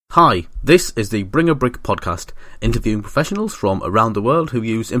Hi, this is the Bring a Brick podcast, interviewing professionals from around the world who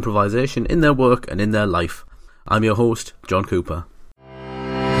use improvisation in their work and in their life. I'm your host, John Cooper.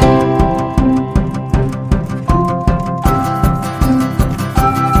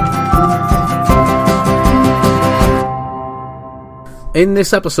 In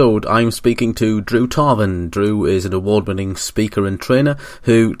this episode, I'm speaking to Drew Tarvin. Drew is an award-winning speaker and trainer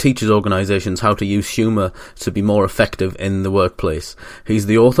who teaches organisations how to use humour to be more effective in the workplace. He's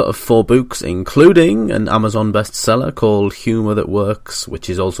the author of 4 books, including an Amazon bestseller called Humour That Works, which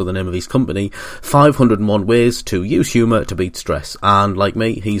is also the name of his company, 501 Ways to Use Humour to Beat Stress. And like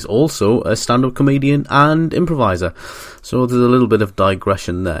me, he's also a stand-up comedian and improviser. So there's a little bit of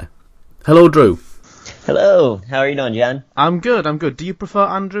digression there. Hello, Drew. Hello, how are you doing, John? I'm good. Do you prefer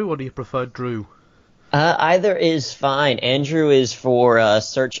Andrew or do you prefer Drew? Either is fine. Andrew is for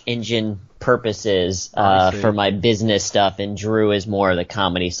search engine purposes for my business stuff, and Drew is more the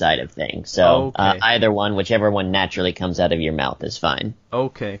comedy side of things. So either one, whichever one naturally comes out of your mouth is fine.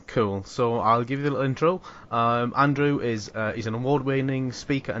 Okay, cool. So I'll give you a little intro. Andrew is he's an award-winning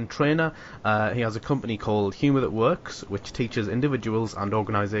speaker and trainer. He has a company called Humour That Works, which teaches individuals and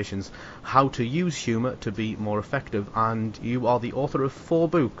organisations how to use humour to be more effective. And you are the author of 4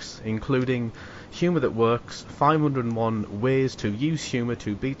 books, including Humour That Works, 501 Ways to Use Humour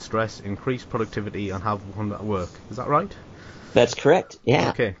to Beat Stress, Increase Productivity, and Have Fun at Work. Is that right? That's correct. Yeah.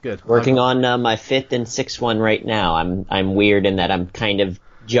 Okay, good. Working on my 5th and 6th one right now. I'm weird in that I'm kind of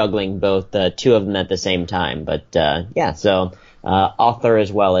juggling both 2 of them at the same time. But yeah, so author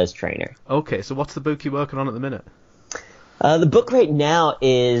as well as trainer. Okay, so what's the book you're working on at the minute? The book right now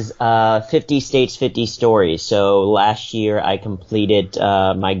is 50 States, 50 Stories. So last year I completed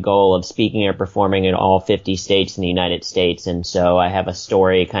my goal of speaking or performing in all 50 states in the United States. And so I have a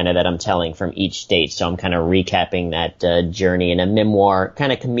story kind of that I'm telling from each state. So I'm kind of recapping that journey in a memoir,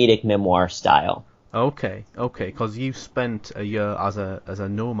 kind of comedic memoir style. Okay, because you spent a year as a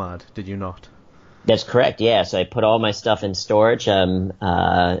nomad, did you not? That's correct, yeah. So I put all my stuff in storage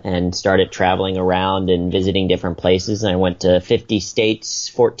and started traveling around and visiting different places. And I went to 50 states,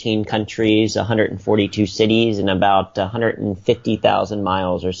 14 countries, 142 cities, and about 150,000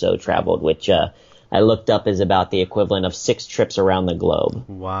 miles or so traveled, which I looked up as about the equivalent of 6 trips around the globe.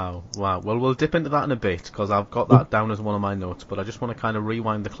 Wow. Well, we'll dip into that in a bit, because I've got that down as one of my notes, but I just want to kind of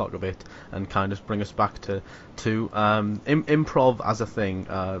rewind the clock a bit and kind of bring us back to improv as a thing.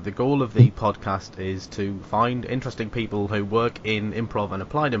 The goal of the podcast is to find interesting people who work in improv and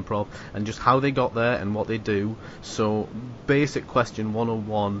applied improv, and just how they got there and what they do. So, basic question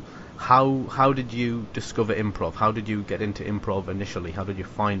 101, how did you discover improv? How did you get into improv initially? How did you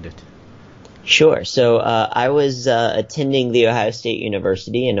find it? Sure. So I was attending The Ohio State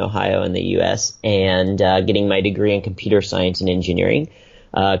University in Ohio in the U.S. and getting my degree in computer science and engineering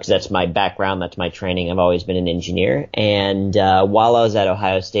because that's my background, that's my training. I've always been an engineer. And while I was at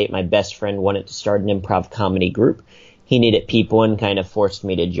Ohio State, my best friend wanted to start an improv comedy group. He needed people and kind of forced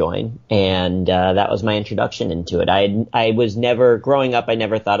me to join. And that was my introduction into it. I was never, growing up, I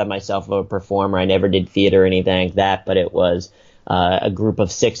never thought of myself as a performer. I never did theater or anything like that, but it was a group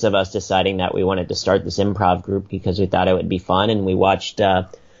of 6 of us deciding that we wanted to start this improv group because we thought it would be fun. And we watched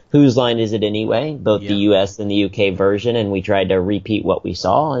Whose Line Is It Anyway, both the US and the UK version, and we tried to repeat what we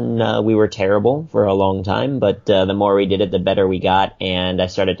saw. And we were terrible for a long time, but the more we did it, the better we got. And I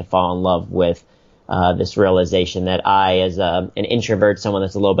started to fall in love with this realization that I, as an introvert, someone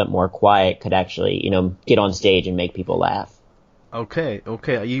that's a little bit more quiet, could actually, get on stage and make people laugh. Okay.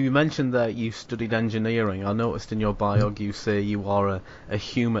 You mentioned that you studied engineering. I noticed in your bio you say you are a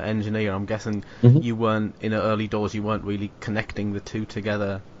humour engineer. I'm guessing you weren't, in the early doors, you weren't really connecting the two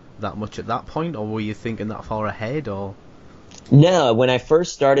together that much at that point, or were you thinking that far ahead, or? No, when I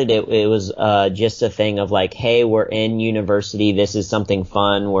first started it was just a thing of like, hey, we're in university, this is something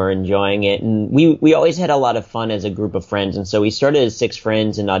fun, we're enjoying it. And we always had a lot of fun as a group of friends. And so we started as 6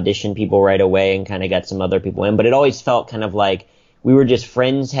 friends and auditioned people right away and kind of got some other people in. But it always felt kind of like we were just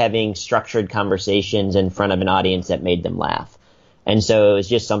friends having structured conversations in front of an audience that made them laugh. And so it was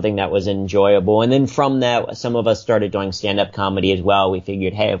just something that was enjoyable. And then from that, some of us started doing stand-up comedy as well. We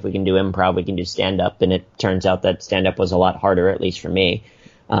figured, hey, if we can do improv, we can do stand-up. And it turns out that stand-up was a lot harder, at least for me.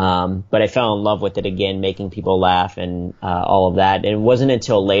 But I fell in love with it again, making people laugh and all of that. And it wasn't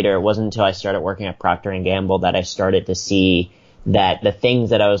until later, it wasn't until I started working at Procter & Gamble that I started to see that the things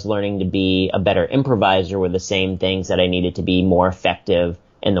that I was learning to be a better improviser were the same things that I needed to be more effective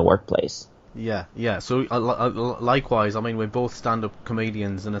in the workplace. Yeah. So likewise, I mean, we're both stand-up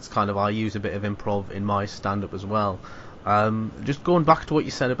comedians, and it's kind of, I use a bit of improv in my stand-up as well. Just going back to what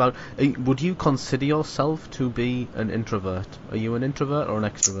you said about, would you consider yourself to be an introvert? Are you an introvert or an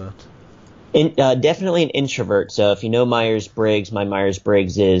extrovert? Definitely an introvert. So if you know Myers-Briggs, my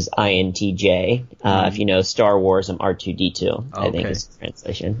Myers-Briggs is INTJ. If you know Star Wars, I'm R2D2. I think is the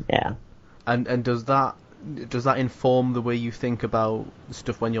translation. Yeah. And does that inform the way you think about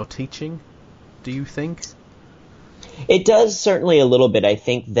stuff when you're teaching? Do you think? It does, certainly a little bit. I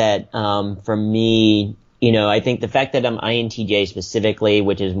think that for me, I think the fact that I'm INTJ specifically,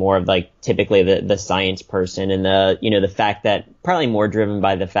 which is more of like typically the science person, and the fact that probably more driven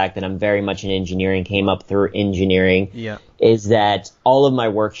by the fact that I'm very much in engineering, came up through engineering, is that all of my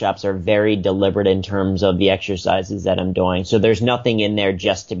workshops are very deliberate in terms of the exercises that I'm doing. So there's nothing in there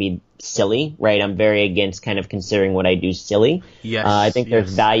just to be silly, right? I'm very against kind of considering what I do silly. Yes. I think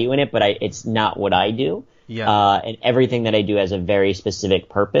there's value in it, but it's not what I do. Yeah. And everything that I do has a very specific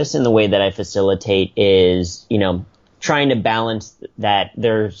purpose, and the way that I facilitate is, trying to balance that.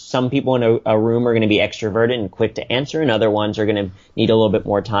 There's some people in a room are going to be extroverted and quick to answer, and other ones are going to need a little bit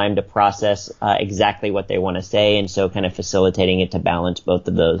more time to process exactly what they want to say, and so kind of facilitating it to balance both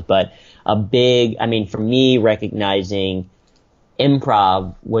of those. But for me, recognizing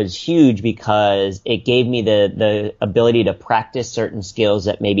improv was huge because it gave me the ability to practice certain skills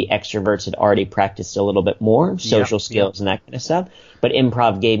that maybe extroverts had already practiced a little bit more, social skills and that kind of stuff. But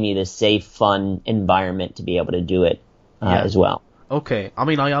improv gave me this safe, fun environment to be able to do it as well. Okay,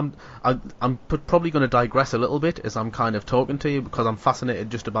 I'm probably going to digress a little bit as I'm kind of talking to you, because I'm fascinated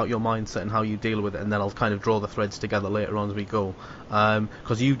just about your mindset and how you deal with it, and then I'll kind of draw the threads together later on as we go.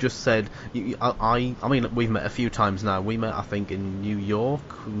 Because you just said, we've met a few times now. We met, I think, in New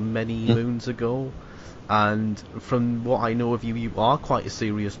York many moons ago, and from what I know of you, you are quite a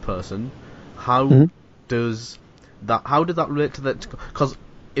serious person. How did that relate to that? Because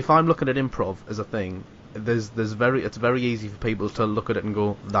if I'm looking at improv as a thing, it's very easy for people to look at it and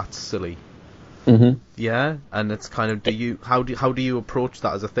go, that's silly. Yeah, and it's kind of, how do you approach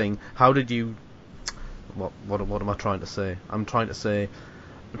that as a thing? How did you, what am I trying to say? I'm trying to say,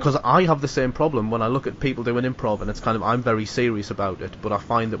 because I have the same problem when I look at people doing improv, and it's kind of, I'm very serious about it, but I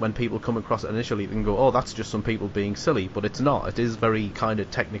find that when people come across it initially, they can go, oh, that's just some people being silly, but it's not. It is very kind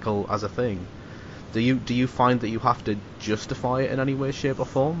of technical as a thing. Do you find that you have to justify it in any way, shape or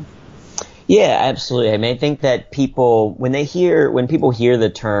form? Yeah, absolutely. I mean, I think that when people hear the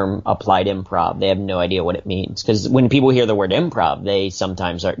term applied improv, they have no idea what it means. Because when people hear the word improv, they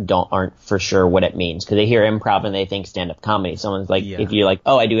sometimes aren't for sure what it means. Because they hear improv and they think stand-up comedy. Someone's like, if you're like,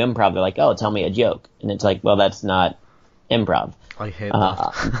 oh, I do improv, they're like, oh, tell me a joke. And it's like, well, that's not improv. I hate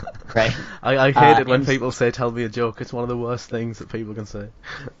that. Right? I hate it when people say, tell me a joke. It's one of the worst things that people can say.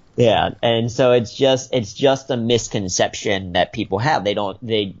 Yeah, and so it's just a misconception that people have.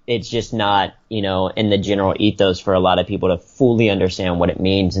 It's just not, in the general ethos for a lot of people to fully understand what it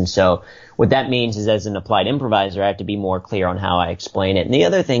means. And so what that means is, as an applied improviser, I have to be more clear on how I explain it. And the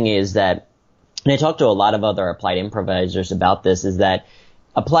other thing is that, and I talk to a lot of other applied improvisers about this, is that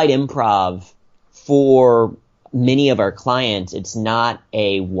applied improv, for many of our clients, it's not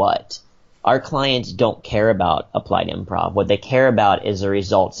a what. Our clients don't care about applied improv. What they care about is the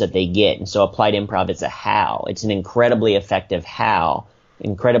results that they get. And so applied improv is a how. It's an incredibly effective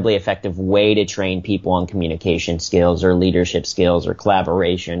way to train people on communication skills or leadership skills or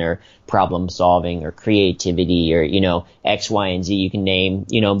collaboration or problem solving or creativity or, X, Y, and Z. You can name,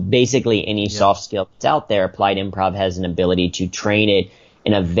 basically any soft skill that's out there. Applied improv has an ability to train it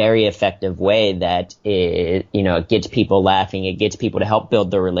in a very effective way that it gets people laughing. It gets people to help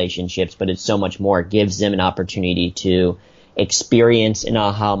build their relationships, but it's so much more. It gives them an opportunity to experience an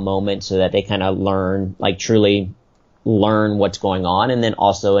aha moment so that they kind of truly learn what's going on, and then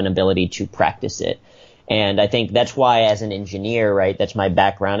also an ability to practice it. And I think that's why, as an engineer, right, that's my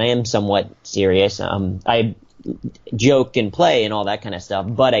background. I am somewhat serious. I joke and play and all that kind of stuff,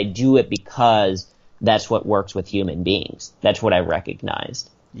 but I do it because that's what works with human beings. That's what I recognized.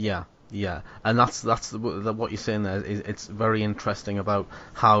 Yeah, and that's what you're saying there. It's very interesting about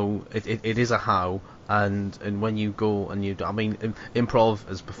how it is a how, and when you go and improv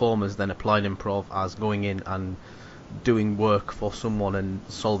as performers, then applied improv as going in and doing work for someone and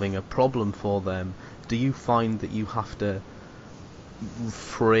solving a problem for them. Do you find that you have to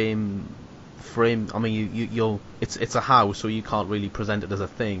frame? I mean, it's a how, so you can't really present it as a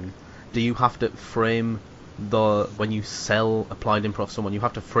thing. Do you have to frame when you sell applied improv to someone, you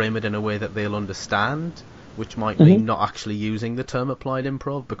have to frame it in a way that they'll understand, which might mean not actually using the term applied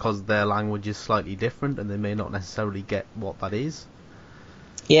improv because their language is slightly different and they may not necessarily get what that is?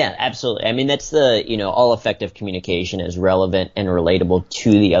 Yeah, absolutely. I mean, that's all effective communication is relevant and relatable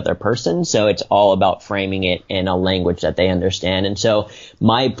to the other person. So it's all about framing it in a language that they understand. And so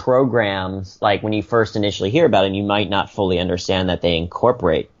my programs, like when you first initially hear about it, you might not fully understand that they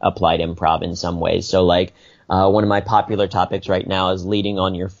incorporate applied improv in some ways. So like, one of my popular topics right now is leading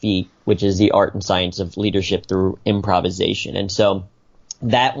on your feet, which is the art and science of leadership through improvisation. And so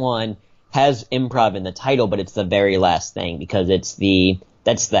that one has improv in the title, but it's the very last thing because that's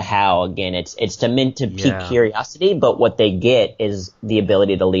the how. Again, it's meant to pique curiosity, but what they get is the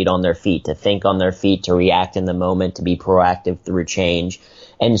ability to lead on their feet, to think on their feet, to react in the moment, to be proactive through change.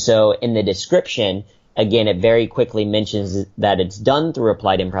 And so in the description, again, it very quickly mentions that it's done through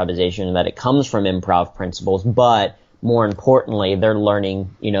applied improvisation and that it comes from improv principles, but more importantly, they're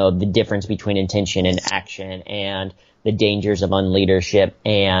learning, the difference between intention and action and the dangers of unleadership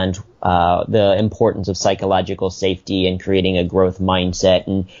and the importance of psychological safety and creating a growth mindset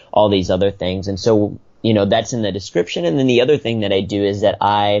and all these other things. And so, that's in the description. And then the other thing that I do is that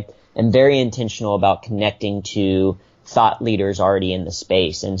I am very intentional about connecting to thought leaders already in the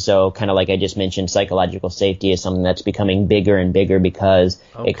space. And so kind of like I just mentioned, psychological safety is something that's becoming bigger and bigger because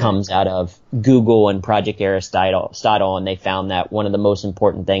it comes out of Google and Project Aristotle, and they found that one of the most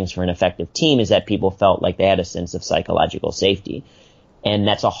important things for an effective team is that people felt like they had a sense of psychological safety. And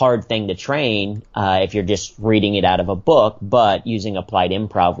that's a hard thing to train if you're just reading it out of a book, but using applied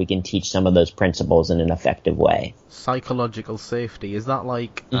improv, we can teach some of those principles in an effective way. Psychological safety, is that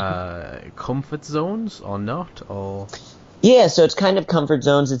like comfort zones or not? Or Yeah, so it's kind of comfort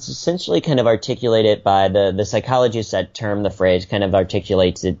zones. It's essentially kind of articulated by the psychologists that term the phrase kind of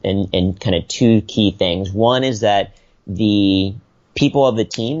articulates it in kind of two key things. One is that the people of the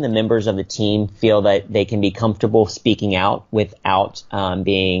team, the members of the team, feel that they can be comfortable speaking out without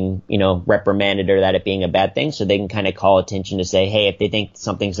being, reprimanded or that it being a bad thing. So they can kind of call attention to say, hey, if they think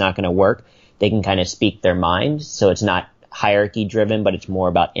something's not going to work, they can kind of speak their mind. So it's not hierarchy driven, but it's more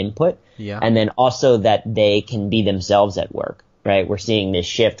about input. Yeah. And then also that they can be themselves at work, right? We're seeing this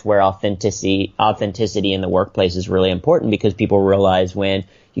shift where authenticity in the workplace is really important because people realize when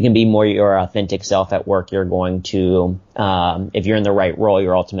you can be more your authentic self at work, you're going to, if you're in the right role,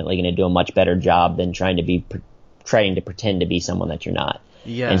 you're ultimately going to do a much better job than trying to pretend to be someone that you're not.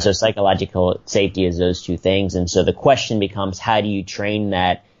 Yeah. And so psychological safety is those two things. And so the question becomes, how do you train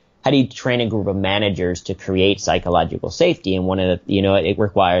that? How do you train a group of managers to create psychological safety? And one of the, it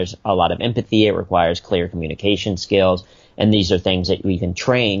requires a lot of empathy. It requires clear communication skills. And these are things that we can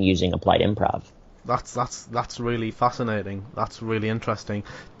train using applied improv. That's really fascinating. That's really interesting.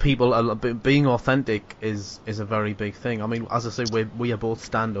 People being authentic is a very big thing. I mean, as I say, we are both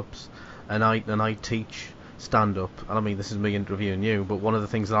stand-ups, and I teach stand-up. And I mean, this is me interviewing you, but one of the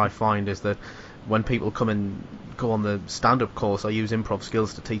things that I find is that when people come and go on the stand-up course, I use improv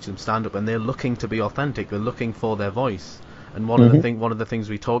skills to teach them stand-up, and they're looking to be authentic. They're looking for their voice. And one of the things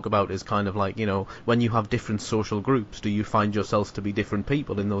we talk about is kind of like, when you have different social groups, do you find yourselves to be different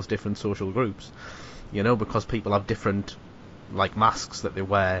people in those different social groups? Because people have different like masks that they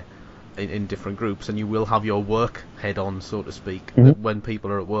wear in different groups, and you will have your work head on, so to speak, when people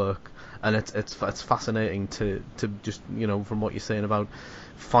are at work. And it's fascinating to just, from what you're saying about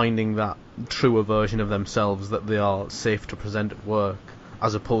finding that truer version of themselves that they are safe to present at work,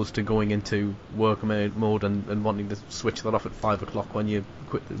 as opposed to going into work mode and wanting to switch that off at 5 o'clock when you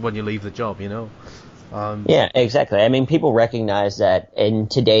leave the job, Yeah, exactly. I mean, people recognize that in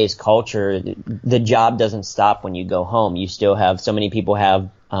today's culture, the job doesn't stop when you go home. You still have, so many people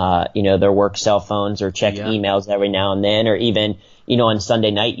have, their work cell phones or check emails every now and then, or even, on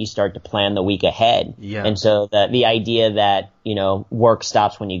Sunday night, you start to plan the week ahead. Yeah. And so the idea that, work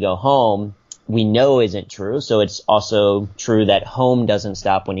stops when you go home, we know isn't true. So it's also true that home doesn't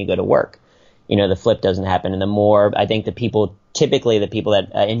stop when you go to work. The flip doesn't happen. And the more, I think the people that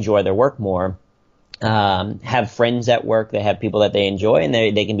enjoy their work more, have friends at work, they have people that they enjoy, and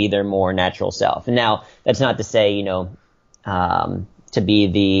they can be their more natural self. And now that's not to say, to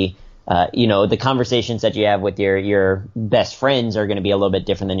be the conversations that you have with your best friends are going to be a little bit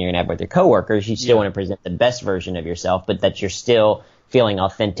different than you're going to have with your coworkers. You still want to present the best version of yourself, but that you're still feeling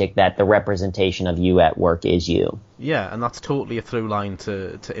authentic, that the representation of you at work is you. Yeah, and that's totally a through line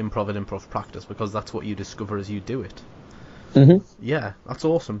to improv and improv practice, because that's what you discover as you do it. Yeah, that's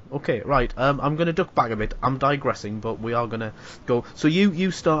awesome. Okay, right. I'm going to duck back a bit. I'm digressing, but we are going to go. So you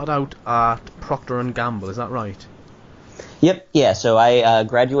started out at Procter & Gamble, is that right? Yep. Yeah. So I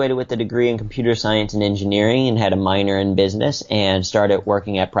graduated with a degree in computer science and engineering and had a minor in business, and started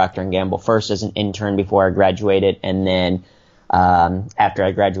working at Procter & Gamble first as an intern before I graduated, and then after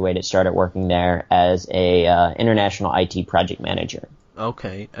I graduated, started working there as a international IT project manager.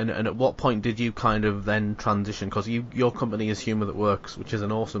 Okay, and at what point did you kind of then transition? Because your company is Humour That Works, which is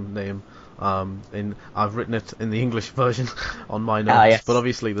an awesome name. I've written it in the English version on my notes, but Yes.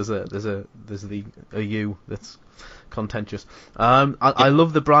 obviously there's a U that's contentious. I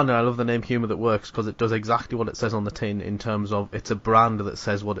love the brand and I love the name Humour That Works because it does exactly what it says on the tin in terms of it's a brand that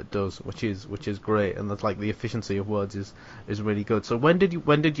says what it does, which is great, and that's like the efficiency of words is really good. So when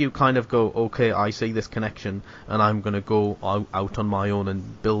did you kind of go, okay, I see this connection and I'm gonna go out on my own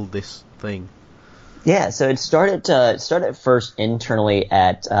and build this thing? Yeah, so it started first internally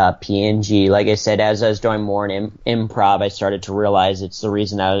at PNG. Like I said, as I was doing more in improv, I started to realize it's the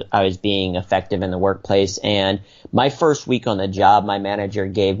reason I was being effective in the workplace. And my first week on the job, my manager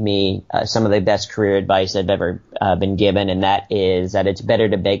gave me some of the best career advice I've ever been given, and that is that it's better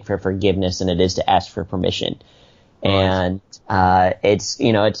to beg for forgiveness than it is to ask for permission. Right. And it's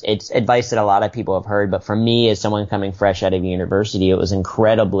advice that a lot of people have heard, but for me, as someone coming fresh out of university, it was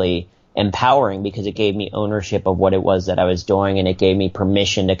incredibly empowering because it gave me ownership of what it was that I was doing, and it gave me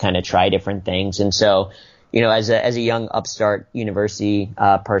permission to kind of try different things. And so, as a young upstart university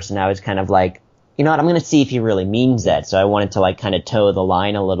person, I was kind of like, you know what, I'm going to see if he really means that. So I wanted to like kind of toe the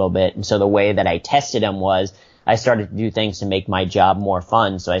line a little bit. And so the way that I tested him was I started to do things to make my job more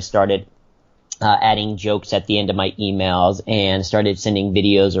fun. So I started adding jokes at the end of my emails and started sending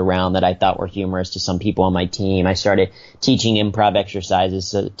videos around that I thought were humorous to some people on my team. I started teaching improv exercises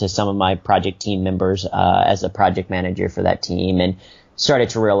to some of my project team members as a project manager for that team, and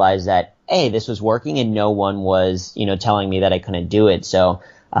started to realize that, hey, this was working and no one was, telling me that I couldn't do it. So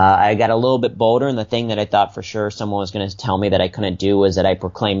I got a little bit bolder, and the thing that I thought for sure someone was going to tell me that I couldn't do was that I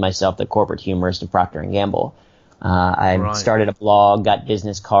proclaimed myself the corporate humorist of Procter & Gamble. I Right. started a blog, got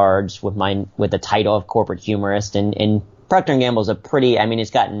business cards with the title of corporate humorist, and Procter & Gamble is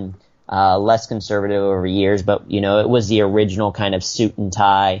it's gotten less conservative over years, but it was the original kind of suit and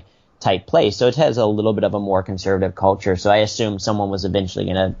tie type place, so it has a little bit of a more conservative culture. So I assumed someone was eventually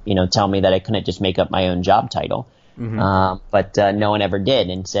going to tell me that I couldn't just make up my own job title. Mm-hmm. But no one ever did.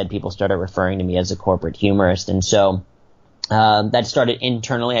 Instead, people started referring to me as a corporate humorist, and so that started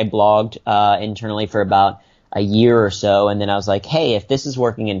internally. I blogged internally for about a year or so, and then I was like, hey, if this is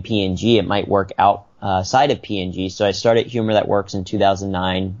working in PNG, it might work outside of PNG. So I started Humor That Works in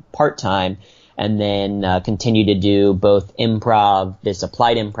 2009 part-time, and then continued to do both improv, this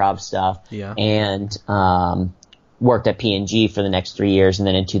applied improv stuff, Yeah. and worked at PNG for the next 3 years, and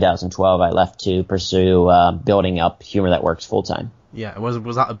then in 2012 I left to pursue building up Humor That Works full-time. Yeah.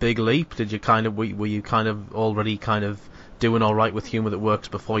 Was that a big leap? Did you were you kind of already kind of doing all right with Humour That Works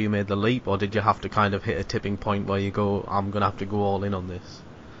before you made the leap, or did you have to kind of hit a tipping point where you go, I'm gonna have to go all in on this?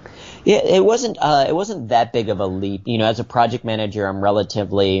 Yeah, it wasn't that big of a leap. As a project manager, I'm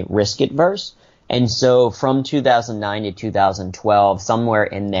relatively risk adverse. And so from 2009 to 2012, somewhere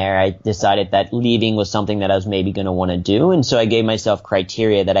in there, I decided that leaving was something that I was maybe going to want to do. And so I gave myself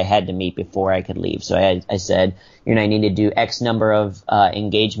criteria that I had to meet before I could leave. So I said, I need to do X number of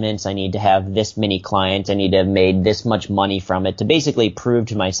engagements. I need to have this many clients. I need to have made this much money from it to basically prove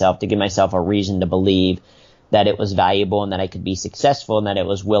to myself, to give myself a reason to believe that it was valuable and that I could be successful and that it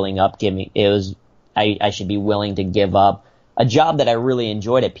was I should be willing to give up a job that I really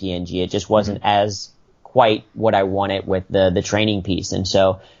enjoyed at PNG. It just wasn't as quite what I wanted with the training piece. And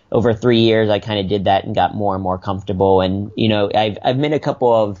so over 3 years, I kind of did that and got more and more comfortable. And, I've made a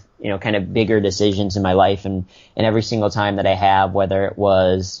couple of, kind of bigger decisions in my life. And every single time that I have, whether it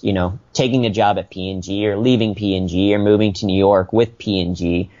was, taking a job at PNG or leaving PNG or moving to New York with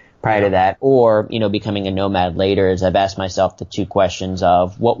PNG prior to that, or, becoming a nomad later, is I've asked myself the two questions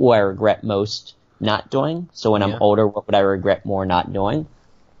of what will I regret most not doing? So when I'm older, what would I regret more not doing?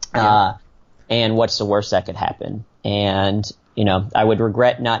 And what's the worst that could happen? And, I would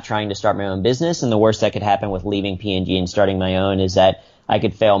regret not trying to start my own business. And the worst that could happen with leaving PNG and starting my own is that I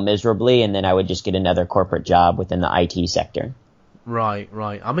could fail miserably, and then I would just get another corporate job within the IT sector. Right.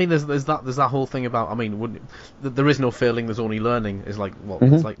 I mean, there's that whole thing about. There is no failing. There's only learning. Is like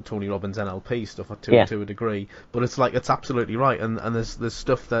it's like Tony Robbins NLP stuff to a degree. But it's like it's absolutely right. And there's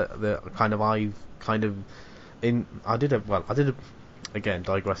stuff that again,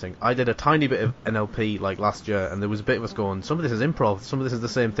 digressing. I did a tiny bit of NLP like last year, and there was a bit of us going, some of this is improv, some of this is the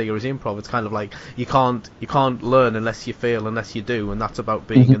same thing as improv. It's kind of like you can't learn unless you fail, unless you do, and that's about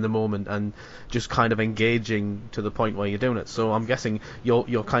being in the moment and just kind of engaging to the point where you're doing it. So I'm guessing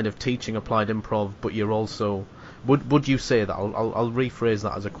you're kind of teaching applied improv, but you're also would you say that I'll rephrase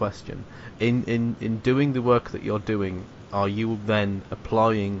that as a question. In doing the work that you're doing, are you then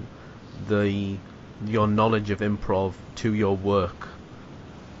applying your knowledge of improv to your work?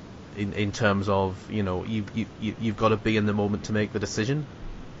 in terms of, you've got to be in the moment to make the decision.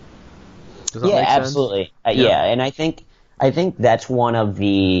 Does that Yeah, make sense? absolutely. Yeah, and I think that's one of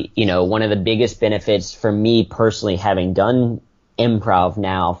the biggest benefits for me personally, having done improv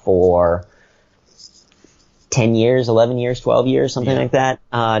now for 10 years, 11 years, 12 years, something like that.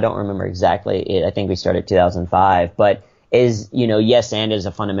 I don't remember exactly. I think we started 2005, but yes and is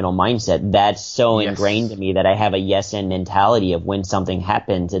a fundamental mindset. That's so ingrained to me that I have a yes and mentality of when something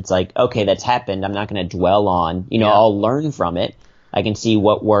happens. It's like, okay, that's happened. I'm not going to dwell on, I'll learn from it. I can see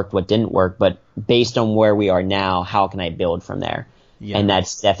what worked, what didn't work, but based on where we are now, how can I build from there? Yeah. And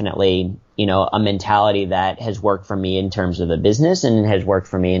that's definitely, a mentality that has worked for me in terms of the business and has worked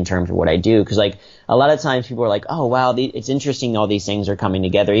for me in terms of what I do. Cause like a lot of times people are like, oh wow, it's interesting. All these things are coming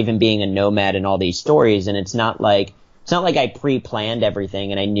together, even being a nomad and all these stories. And it's not like I pre-planned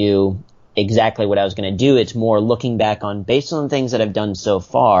everything and I knew exactly what I was going to do. It's more looking back on, based on the things that I've done so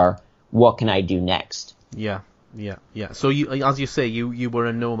far, what can I do next? Yeah. So you, as you say, you were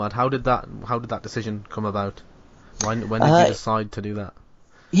a nomad. How did that decision come about? When did you decide to do that?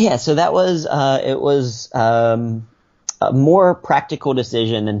 Yeah, so that was it was a more practical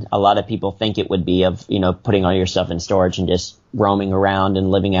decision than a lot of people think it would be, of putting all your stuff in storage and just roaming around and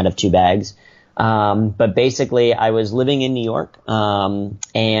living out of two bags. But basically, I was living in New York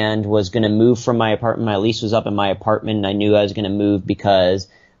and was going to move from my apartment. My lease was up in my apartment, and I knew I was going to move because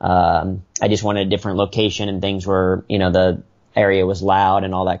I just wanted a different location, and things were, the area was loud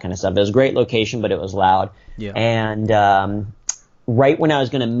and all that kind of stuff. It was a great location, but it was loud. Yeah. And right when I was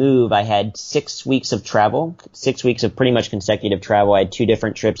going to move, I had 6 weeks of travel, 6 weeks of pretty much consecutive travel. I had 2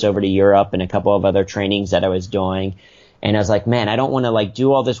 different trips over to Europe and a couple of other trainings that I was doing. And I was like, man, I don't want to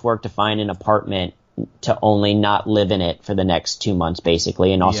do all this work to find an apartment to only not live in it for the next 2 months,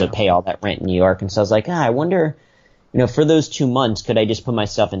 basically, and also pay all that rent in New York. And so I was like, I wonder, for those 2 months, could I just put my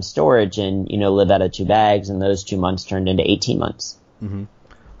stuff in storage and, live out of 2 bags? And those 2 months turned into 18 months. Mm-hmm.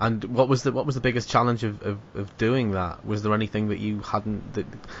 And what was the biggest challenge of doing that? Was there anything that you hadn't?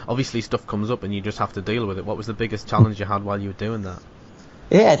 Obviously, stuff comes up and you just have to deal with it. What was the biggest challenge you had while you were doing that?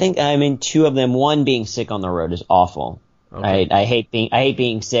 Yeah, I think 2 of them. One, being sick on the road is awful. Okay. I hate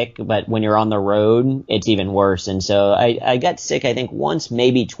being sick, but when you're on the road, it's even worse. And so I got sick, I think once,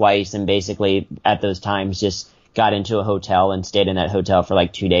 maybe twice, and basically at those times just got into a hotel and stayed in that hotel for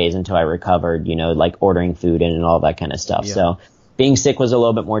 2 days until I recovered, ordering food in and all that kind of stuff. Yeah. So being sick was a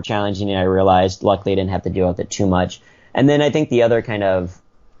little bit more challenging, and I realized luckily I didn't have to deal with it too much. And then I think the other kind of,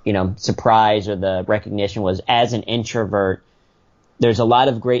 surprise or the recognition was, as an introvert, there's a lot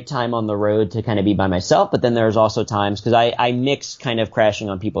of great time on the road to kind of be by myself, but then there's also times, because I mix kind of crashing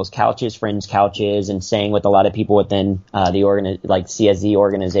on people's couches, friends' couches, and staying with a lot of people within the CSZ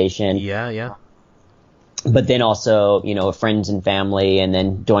organization. Yeah. But then also, friends and family, and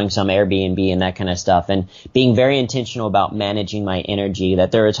then doing some Airbnb and that kind of stuff, and being very intentional about managing my energy.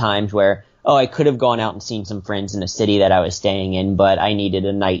 That there are times where, I could have gone out and seen some friends in the city that I was staying in, but I needed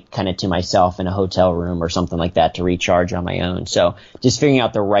a night kind of to myself in a hotel room or something like that to recharge on my own. So just figuring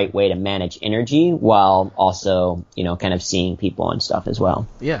out the right way to manage energy while also, kind of seeing people and stuff as well.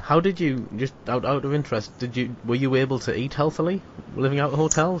 Yeah. How did you, just out of interest, were you able to eat healthily living out of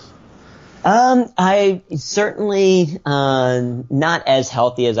hotels? I certainly, not as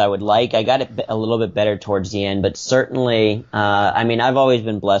healthy as I would like. I got it a little bit better towards the end, but certainly, I've always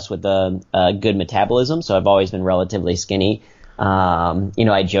been blessed with a good metabolism, so I've always been relatively skinny.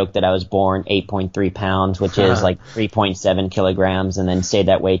 I joke that I was born 8.3 pounds, which is 3.7 kilograms, and then stayed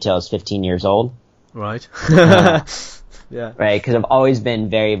that way till I was 15 years old. Right. Yeah. Right, because I've always been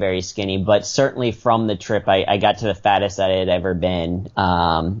very, very skinny, but certainly from the trip, I got to the fattest that I had ever been.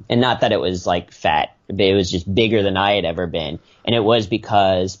 And not that it was fat, but it was just bigger than I had ever been. And it was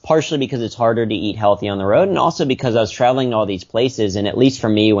partially because it's harder to eat healthy on the road, and also because I was traveling to all these places. And at least for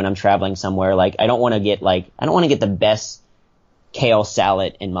me, when I'm traveling somewhere, I don't want to get the best kale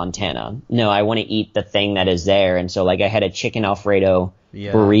salad in Montana. No, I want to eat the thing that is there. And so I had a chicken Alfredo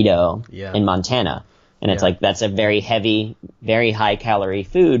burrito in Montana. And it's that's a very heavy, very high calorie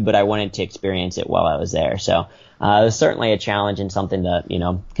food, but I wanted to experience it while I was there. So it was certainly a challenge and something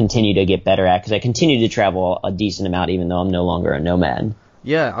to, continue to get better at, because I continue to travel a decent amount even though I'm no longer a nomad.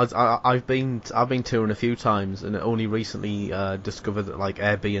 Yeah, I've been touring a few times, and only recently discovered that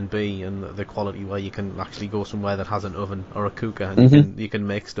Airbnb and the quality where you can actually go somewhere that has an oven or a cooker, and you can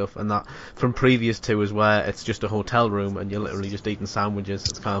make stuff. And that from previous tours where it's just a hotel room and you're literally just eating sandwiches.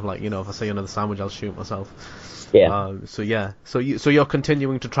 It's kind of if I see another sandwich, I'll shoot myself. Yeah. So you're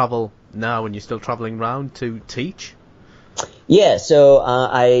continuing to travel now, and you're still traveling around to teach? Yeah, so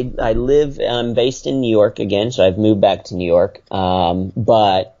I'm based in New York again, so I've moved back to New York.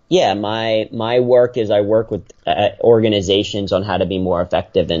 But Yeah, my work is I work with organizations on how to be more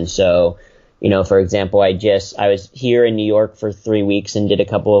effective. And so, for example, I was here in New York for 3 weeks and did a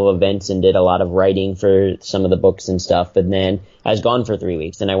couple of events and did a lot of writing for some of the books and stuff. And then I was gone for 3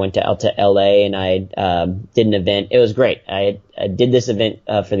 weeks and I went out to LA and I did an event. It was great. I did this event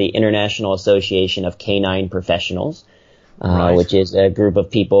for the International Association of Canine Professionals, Right. which is a group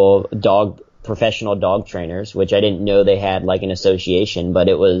of people, professional dog trainers, which I didn't know they had like an association, but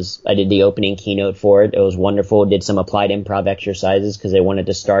I did the opening keynote for it. It was wonderful. Did some applied improv exercises because they wanted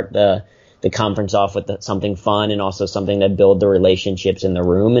to start the conference off with something fun and also something to build the relationships in the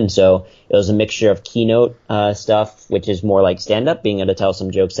room. And so it was a mixture of keynote stuff, which is more like stand up, being able to tell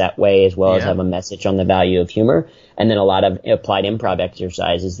some jokes that way, as well as have a message on the value of humor. And then a lot of applied improv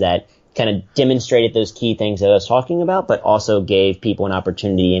exercises that kind of demonstrated those key things that I was talking about, but also gave people an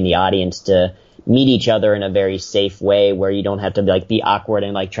opportunity in the audience to meet each other in a very safe way where you don't have to be awkward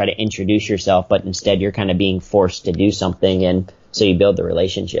and try to introduce yourself, but instead you're kind of being forced to do something, and so you build the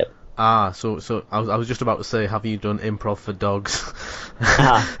relationship. So I was just about to say, have you done improv for dogs?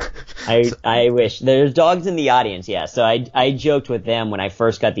 I wish. There's dogs in the audience, yeah. So I joked with them when I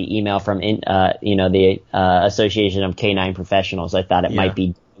first got the email from the Association of Canine Professionals. I thought it might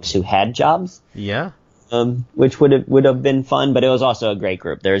be dogs who had jobs. Yeah. Which would have been fun, but it was also a great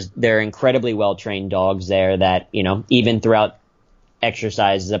group. There are incredibly well trained dogs there that even throughout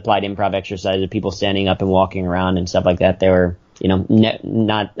exercises, applied improv exercises, people standing up and walking around and stuff like that, they were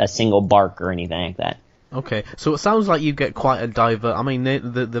not a single bark or anything like that. Okay, so it sounds like you get quite a diverse. I mean,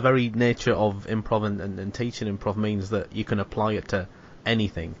 the very nature of improv and teaching improv means that you can apply it to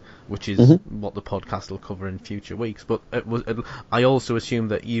anything, which is what the podcast will cover in future weeks. But I also assume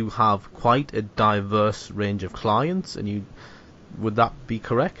that you have quite a diverse range of clients, and would that be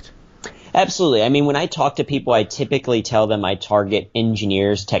correct? Absolutely. I mean, when I talk to people, I typically tell them I target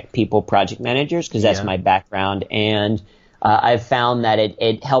engineers, tech people, project managers, because that's my background. And I've found that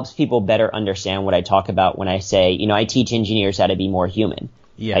it helps people better understand what I talk about when I say, I teach engineers how to be more human.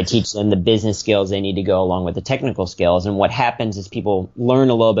 Yes. I teach them the business skills they need to go along with the technical skills. And what happens is people learn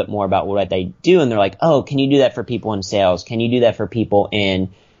a little bit more about what they do, and they're like, oh, can you do that for people in sales? Can you do that for people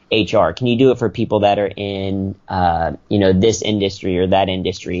in HR? Can you do it for people that are in, this industry or that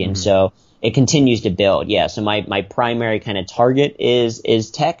industry? And so it continues to build. Yeah. So my primary kind of target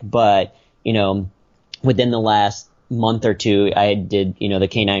is tech, but, within the last month or two, I did, the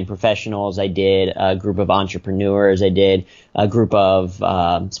Canine Professionals. I did a group of entrepreneurs. I did a group of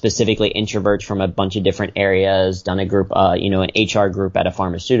specifically introverts from a bunch of different areas. Done a group, an HR group at a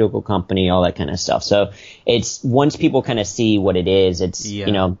pharmaceutical company, all that kind of stuff. So it's once people kind of see what it is, it's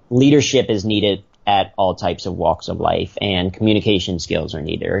leadership is needed at all types of walks of life, and communication skills are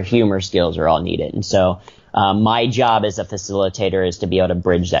needed, or humor skills are all needed, and so. My job as a facilitator is to be able to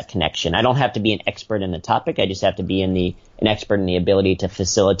bridge that connection. I don't have to be an expert in the topic. I just have to be an expert in the ability to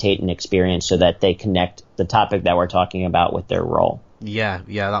facilitate an experience so that they connect the topic that we're talking about with their role. Yeah,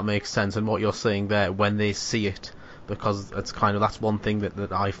 that makes sense. And what you're saying there, when they see it, because that's one thing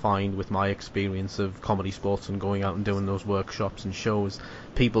that I find with my experience of comedy sports and going out and doing those workshops and shows,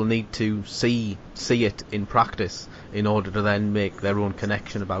 people need to see it in practice in order to then make their own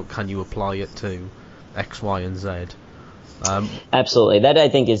connection about, can you apply it to X, Y, and Z. Absolutely. That, I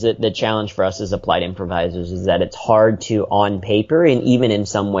think, is the challenge for us as applied improvisers, is that it's hard to, on paper and even in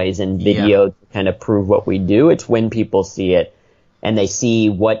some ways in video, to kind of prove what we do. It's when people see it and they see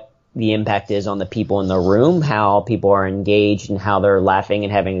what the impact is on the people in the room, how people are engaged and how they're laughing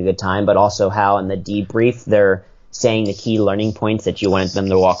and having a good time, but also how in the debrief they're saying the key learning points that you wanted them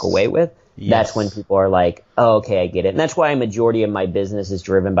to walk away with. Yes. That's when people are like, oh, okay, I get it. And that's why a majority of my business is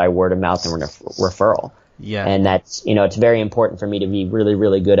driven by word of mouth and referral. Yeah. And that's, it's very important for me to be really,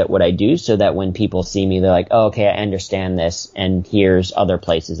 really good at what I do, so that when people see me, they're like, oh, okay, I understand this, and here's other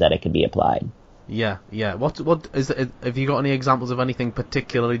places that it could be applied. Yeah. What is it? Have you got any examples of anything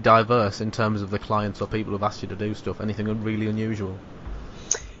particularly diverse in terms of the clients or people who've asked you to do stuff? Anything really unusual?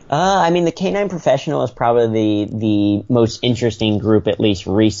 The Canine Professional is probably the most interesting group, at least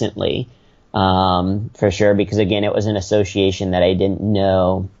recently. For sure, because again, it was an association that I didn't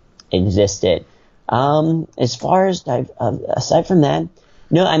know existed. As far as aside from that,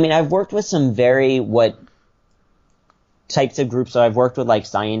 no, I've worked with some types of groups. So I've worked with like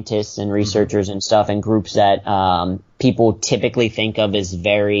scientists and researchers and stuff, and groups that people typically think of as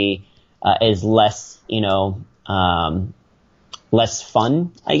very as less, less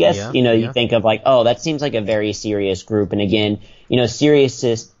fun, I guess. You think of like, oh, that seems like a very serious group. And again,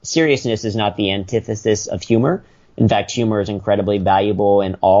 seriousness is not the antithesis of humor. In fact, humor is incredibly valuable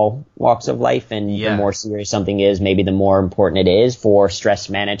in all walks of life, and Yeah. the more serious something is, maybe the more important it is for stress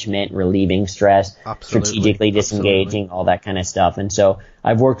management, relieving stress, Absolutely. strategically disengaging, Absolutely. all that kind of stuff. And so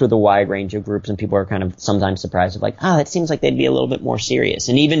I've worked with a wide range of groups, and people are kind of sometimes surprised of like, it seems like they'd be a little bit more serious.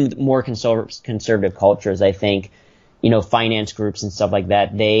 And even more conservative cultures, I think, finance groups and stuff like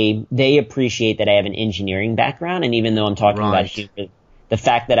that, they appreciate that I have an engineering background. And even though I'm talking about humor, the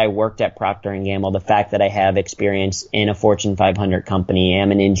fact that I worked at Procter & Gamble, the fact that I have experience in a Fortune 500 company,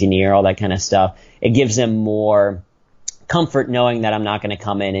 I'm an engineer, all that kind of stuff, it gives them more comfort knowing that I'm not going to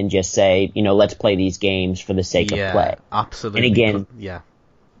come in and just say, let's play these games for the sake of play. Absolutely. And again,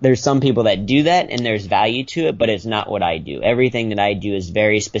 there's some people that do that and there's value to it, but it's not what I do. Everything that I do is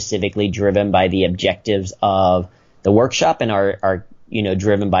very specifically driven by the objectives of the workshop and are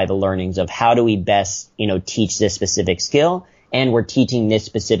driven by the learnings of how do we best, teach this specific skill. And we're teaching this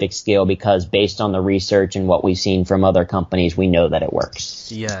specific skill because based on the research and what we've seen from other companies, we know that it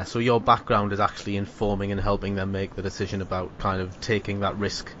works. Yeah, so your background is actually informing and helping them make the decision about kind of taking that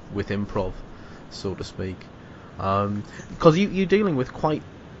risk with improv, so to speak. Because you're dealing with quite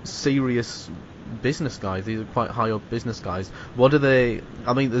serious business guys. These are quite high up business guys. What are they?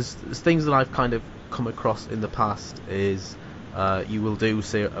 I mean, there's things that I've kind of come across in the past is you will do,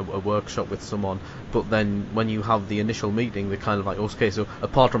 say, a workshop with someone, but then when you have the initial meeting, they're kind of like, okay, so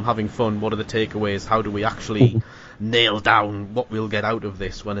apart from having fun, what are the takeaways? How do we actually nail down what we'll get out of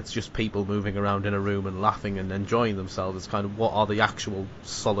this when it's just people moving around in a room and laughing and enjoying themselves? It's kind of, what are the actual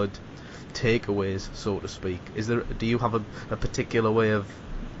solid takeaways, so to speak? Do you have a particular way of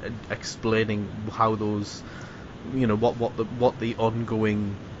explaining how those, what the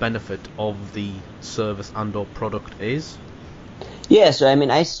ongoing benefit of the service and or product is? Yeah, so I mean,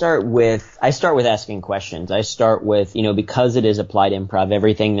 I start with asking questions. I start with, because it is applied improv,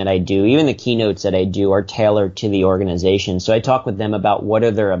 everything that I do, even the keynotes that I do, are tailored to the organization. So I talk with them about what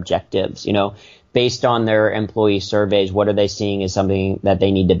are their objectives, based on their employee surveys, what are they seeing as something that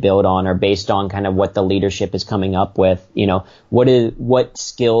they need to build on, or based on kind of what the leadership is coming up with, what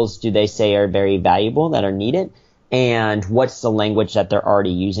skills do they say are very valuable that are needed? And what's the language that they're already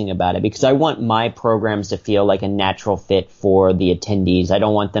using about it? Because I want my programs to feel like a natural fit for the attendees. I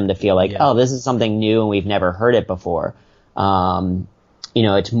don't want them to feel like, this is something new and we've never heard it before.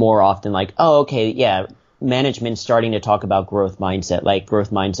 It's more often like, management's starting to talk about growth mindset. Like,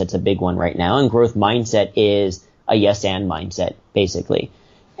 growth mindset's a big one right now. And growth mindset is a yes and mindset, basically.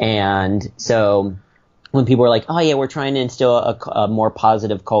 And so when people are like, we're trying to instill a more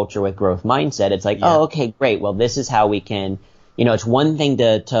positive culture with growth mindset, it's like, okay, great. Well, this is how we can, it's one thing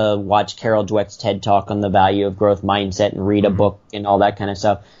to watch Carol Dweck's TED Talk on the value of growth mindset and read a book and all that kind of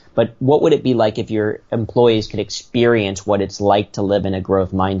stuff. But what would it be like if your employees could experience what it's like to live in a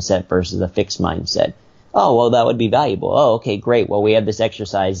growth mindset versus a fixed mindset? Oh, well, that would be valuable. Oh, okay, great. Well, we have this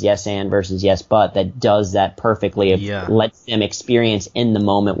exercise, yes and versus yes but, that does that perfectly. It lets them experience in the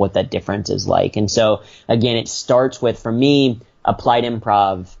moment what that difference is like. And so, again, it starts with, for me, applied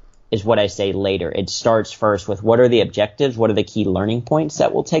improv is what I say later. It starts first with what are the objectives, what are the key learning points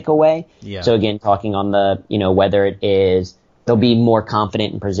that we'll take away. Yeah. So, again, talking on the, whether it is they'll be more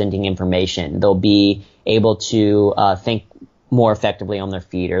confident in presenting information, they'll be able to think more effectively on their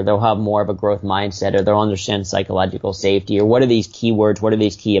feet, or they'll have more of a growth mindset, or they'll understand psychological safety, or what are these keywords, what are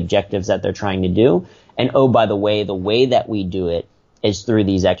these key objectives that they're trying to do. And oh, by the way that we do it is through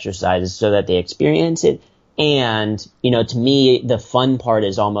these exercises so that they experience it. And, to me, the fun part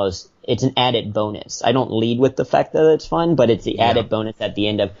is it's an added bonus. I don't lead with the fact that it's fun, but it's the added bonus at the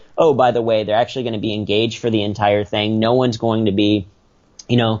end of, oh, by the way, they're actually going to be engaged for the entire thing. No one's going to be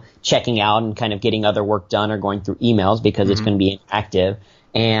checking out and kind of getting other work done or going through emails because it's going to be interactive,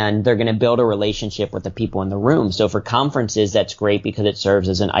 and they're going to build a relationship with the people in the room. So for conferences, that's great because it serves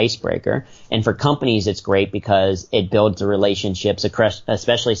as an icebreaker. And for companies, it's great because it builds the relationships,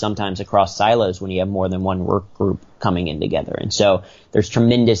 especially sometimes across silos when you have more than one work group coming in together. And so there's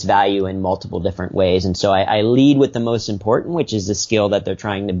tremendous value in multiple different ways. And so I lead with the most important, which is the skill that they're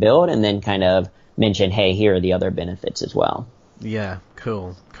trying to build, and then kind of mention, hey, here are the other benefits as well. Yeah,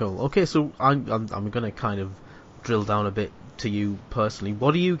 cool. Okay, so I'm going to kind of drill down a bit to you personally.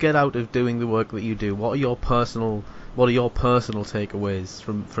 What do you get out of doing the work that you do? What are your personal takeaways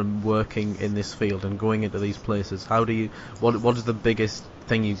from working in this field and going into these places? What is the biggest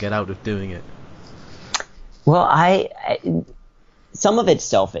thing you get out of doing it? Well, some of it's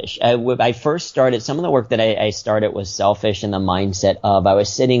selfish. I first started, some of the work that I started was selfish in the mindset of I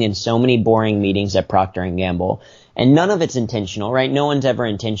was sitting in so many boring meetings at Procter & Gamble, and none of it's intentional, right? No one's ever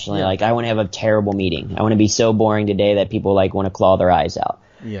intentionally like, I want to have a terrible meeting. I want to be so boring today that people want to claw their eyes out.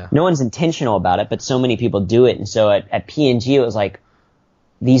 Yeah. No one's intentional about it, but so many people do it. And so at P&G, it was like,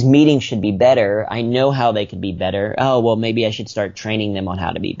 these meetings should be better. I know how they could be better. Oh, well, maybe I should start training them on how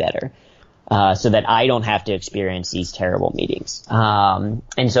to be better, so that I don't have to experience these terrible meetings.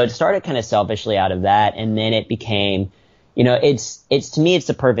 And so it started kind of selfishly out of that. And then it became, it's to me, it's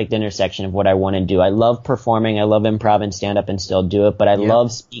the perfect intersection of what I want to do. I love performing. I love improv and stand up and still do it, but I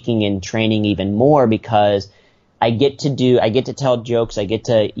love speaking and training even more because I get to tell jokes. I get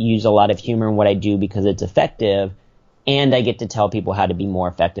to use a lot of humor in what I do because it's effective. And I get to tell people how to be more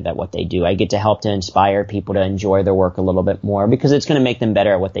effective at what they do. I get to help to inspire people to enjoy their work a little bit more because it's going to make them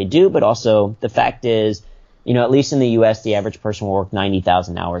better at what they do. But also the fact is, at least in the U.S., the average person will work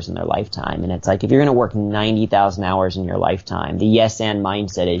 90,000 hours in their lifetime. And it's like, if you're going to work 90,000 hours in your lifetime, the yes and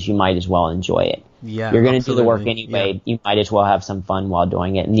mindset is you might as well enjoy it. Yeah, you're going to do the work anyway. Yeah. You might as well have some fun while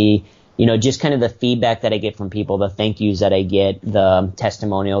doing it. And just kind of the feedback that I get from people, the thank yous that I get, the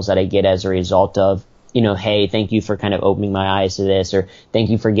testimonials that I get as a result of, hey, thank you for kind of opening my eyes to this, or thank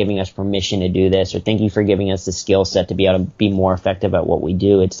you for giving us permission to do this, or thank you for giving us the skill set to be able to be more effective at what we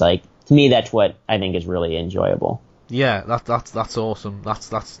do. It's like, to me, that's what I think is really enjoyable. Yeah, that's awesome. That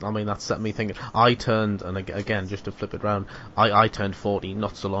set me thinking. I turned, and again, just to flip it around, I turned 40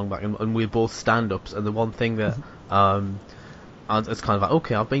 not so long back, and we're both stand-ups, and the one thing that, it's kind of like,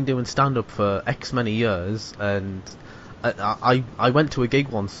 okay, I've been doing stand-up for X many years, and I went to a gig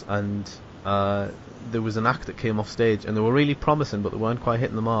once, and there was an act that came off stage and they were really promising but they weren't quite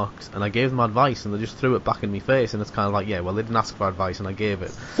hitting the marks, and I gave them advice and they just threw it back in my face, and it's kind of like, yeah, well, they didn't ask for advice and I gave it,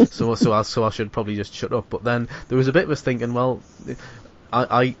 so I should probably just shut up. But then there was a bit of us thinking, well,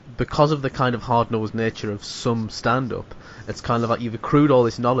 I because of the kind of hard-nosed nature of some stand-up, it's kind of like you've accrued all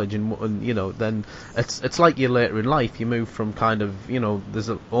this knowledge and then it's like you later in life you move from kind of,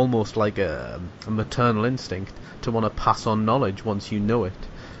 there's almost like a maternal instinct to want to pass on knowledge once you know it.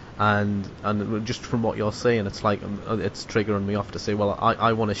 And just from what you're saying, it's like it's triggering me off to say, well,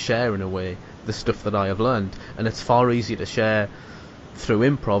 I want to share in a way the stuff that I have learned, and it's far easier to share through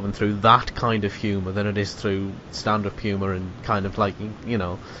improv and through that kind of humour than it is through stand-up humour, and kind of like,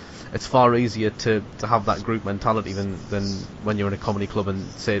 it's far easier to have that group mentality than when you're in a comedy club and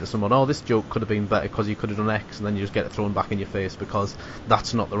say to someone, oh, this joke could have been better because you could have done X, and then you just get it thrown back in your face because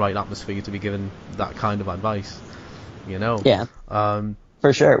that's not the right atmosphere to be given that kind of advice, Yeah.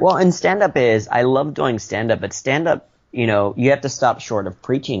 For sure. Well, and stand-up I love doing stand-up, but stand-up, you have to stop short of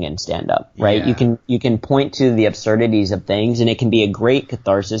preaching in stand-up, right? Yeah. You can point to the absurdities of things, and it can be a great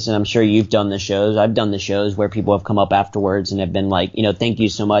catharsis, and I'm sure you've done the shows. I've done the shows where people have come up afterwards and have been like, thank you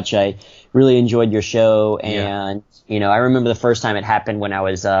so much. I really enjoyed your show. And, I remember the first time it happened when I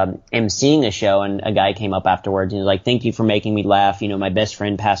was emceeing a show, and a guy came up afterwards and he was like, thank you for making me laugh. My best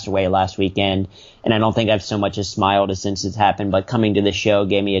friend passed away last weekend, and I don't think I've so much as smiled since it's happened, but coming to the show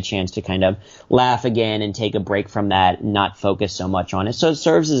gave me a chance to kind of laugh again and take a break from that and not focus so much on it. So it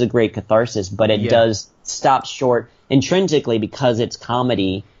serves as a great catharsis, but it does stop short intrinsically because it's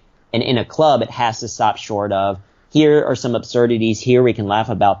comedy, and in a club it has to stop short of, here are some absurdities, here we can laugh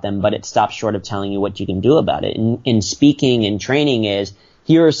about them, but it stops short of telling you what you can do about it. And speaking and training is,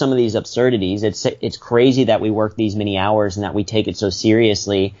 here are some of these absurdities. It's crazy that we work these many hours and that we take it so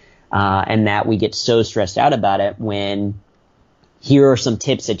seriously, and that we get so stressed out about it, when here are some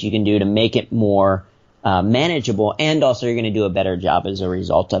tips that you can do to make it more manageable, and also you're going to do a better job as a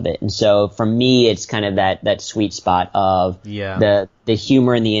result of it. And so for me, it's kind of that sweet spot of the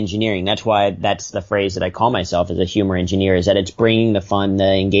humor and the engineering. That's why that's the phrase that I call myself as a humor engineer, is that it's bringing the fun,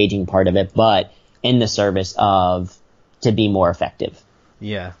 the engaging part of it, but in the service of to be more effective.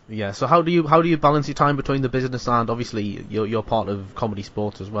 Yeah. So how do you balance your time between the business and obviously you're part of Comedy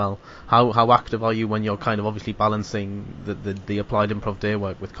Sports as well? How active are you when you're kind of obviously balancing the Applied Improv Day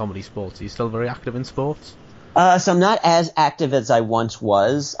work with Comedy Sports? Are you still very active in sports? So I'm not as active as I once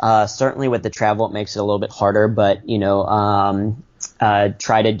was. Certainly with the travel, it makes it a little bit harder, but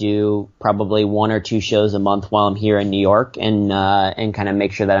try to do probably 1 or 2 shows a month while I'm here in New York, and kind of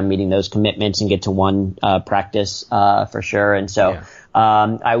make sure that I'm meeting those commitments and get to one practice for sure. And so. Yeah.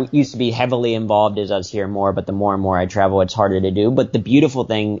 I used to be heavily involved as I was here more, but the more and more I travel, it's harder to do. But the beautiful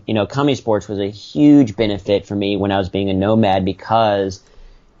thing, Comedy Sports was a huge benefit for me when I was being a nomad, because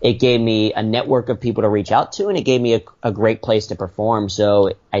it gave me a network of people to reach out to, and it gave me a great place to perform.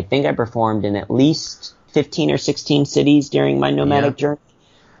 So I think I performed in at least 15 or 16 cities during my nomadic journey.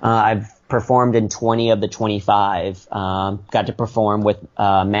 I've performed in 20 of the 25. Got to perform with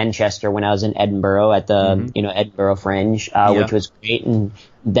Manchester when I was in Edinburgh at the Edinburgh Fringe, which was great, and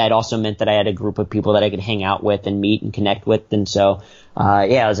that also meant that I had a group of people that I could hang out with and meet and connect with, and so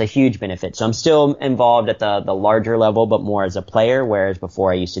it was a huge benefit. So I'm still involved at the larger level, but more as a player, whereas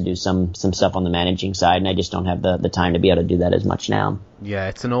before I used to do some stuff on the managing side, and I just don't have the time to be able to do that as much now. Yeah,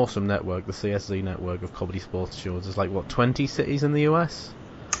 it's an awesome network, the CSZ network of comedy sports shows. There's like, 20 cities in the US?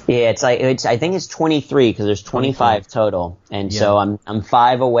 Yeah, I think it's 23 because there's 25 total, and so I'm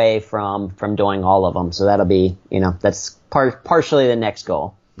 5 away from doing all of them. So that'll be, that's partially the next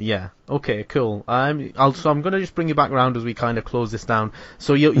goal. Yeah. Okay. Cool. I'm going to just bring you back around as we kind of close this down.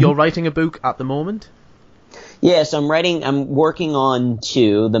 So you're writing a book at the moment? Yeah. So I'm working on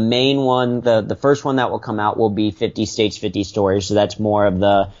 2. The main one, the first one that will come out will be 50 States, 50 Stories. So that's more of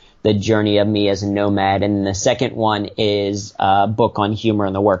the journey of me as a nomad. And the second one is a book on humor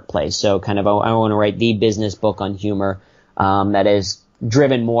in the workplace. So kind of, I want to write the business book on humor, that is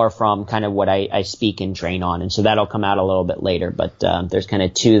driven more from kind of what I speak and train on. And so that'll come out a little bit later, but, there's kind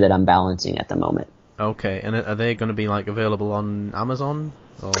of 2 that I'm balancing at the moment. Okay. And are they going to be available on Amazon?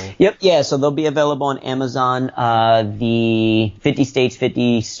 Or? Yep. Yeah. So they'll be available on Amazon. The 50 States,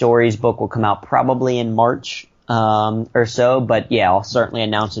 50 Stories book will come out probably in March. Or so, but yeah, I'll certainly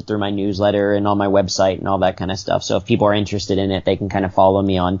announce it through my newsletter and on my website and all that kind of stuff. So if people are interested in it, they can kind of follow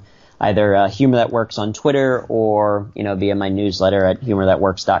me on either Humor That Works on Twitter or via my newsletter at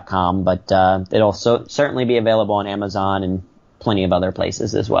humorthatworks.com. But it'll certainly be available on Amazon and plenty of other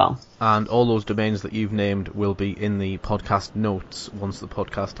places as well. And all those domains that you've named will be in the podcast notes once the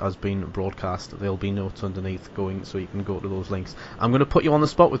podcast has been broadcast. There'll be notes underneath so you can go to those links. I'm going to put you on the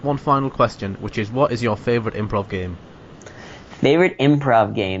spot with one final question, which is, what is your favourite improv game? Favorite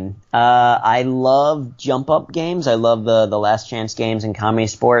improv game? I love jump up games. I love the Last Chance games and Comedy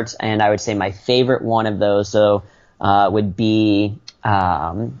Sports, and I would say my favorite one of those would be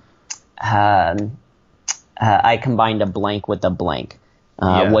I combined a blank with a blank.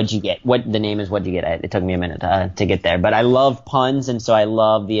 What'd you get? The name is What'd You Get? It took me a minute to get there, but I love puns, and so I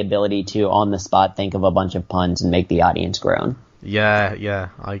love the ability to on the spot think of a bunch of puns and make the audience groan. Yeah,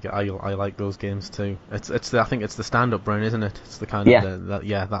 I like those games too. I think it's the stand-up brain, isn't it? It's the kind of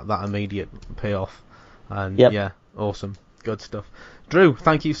that immediate payoff, and awesome, good stuff. Drew,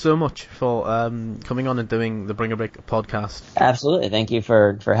 thank you so much for coming on and doing the Bring a Brick podcast. Absolutely, thank you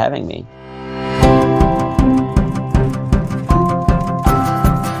for having me.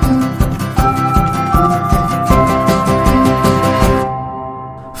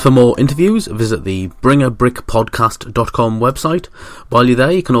 For more interviews, visit the bringabrickpodcast.com website. While you're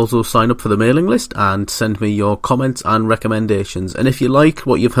there, you can also sign up for the mailing list and send me your comments and recommendations. And if you like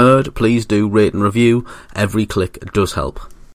what you've heard, please do rate and review. Every click does help.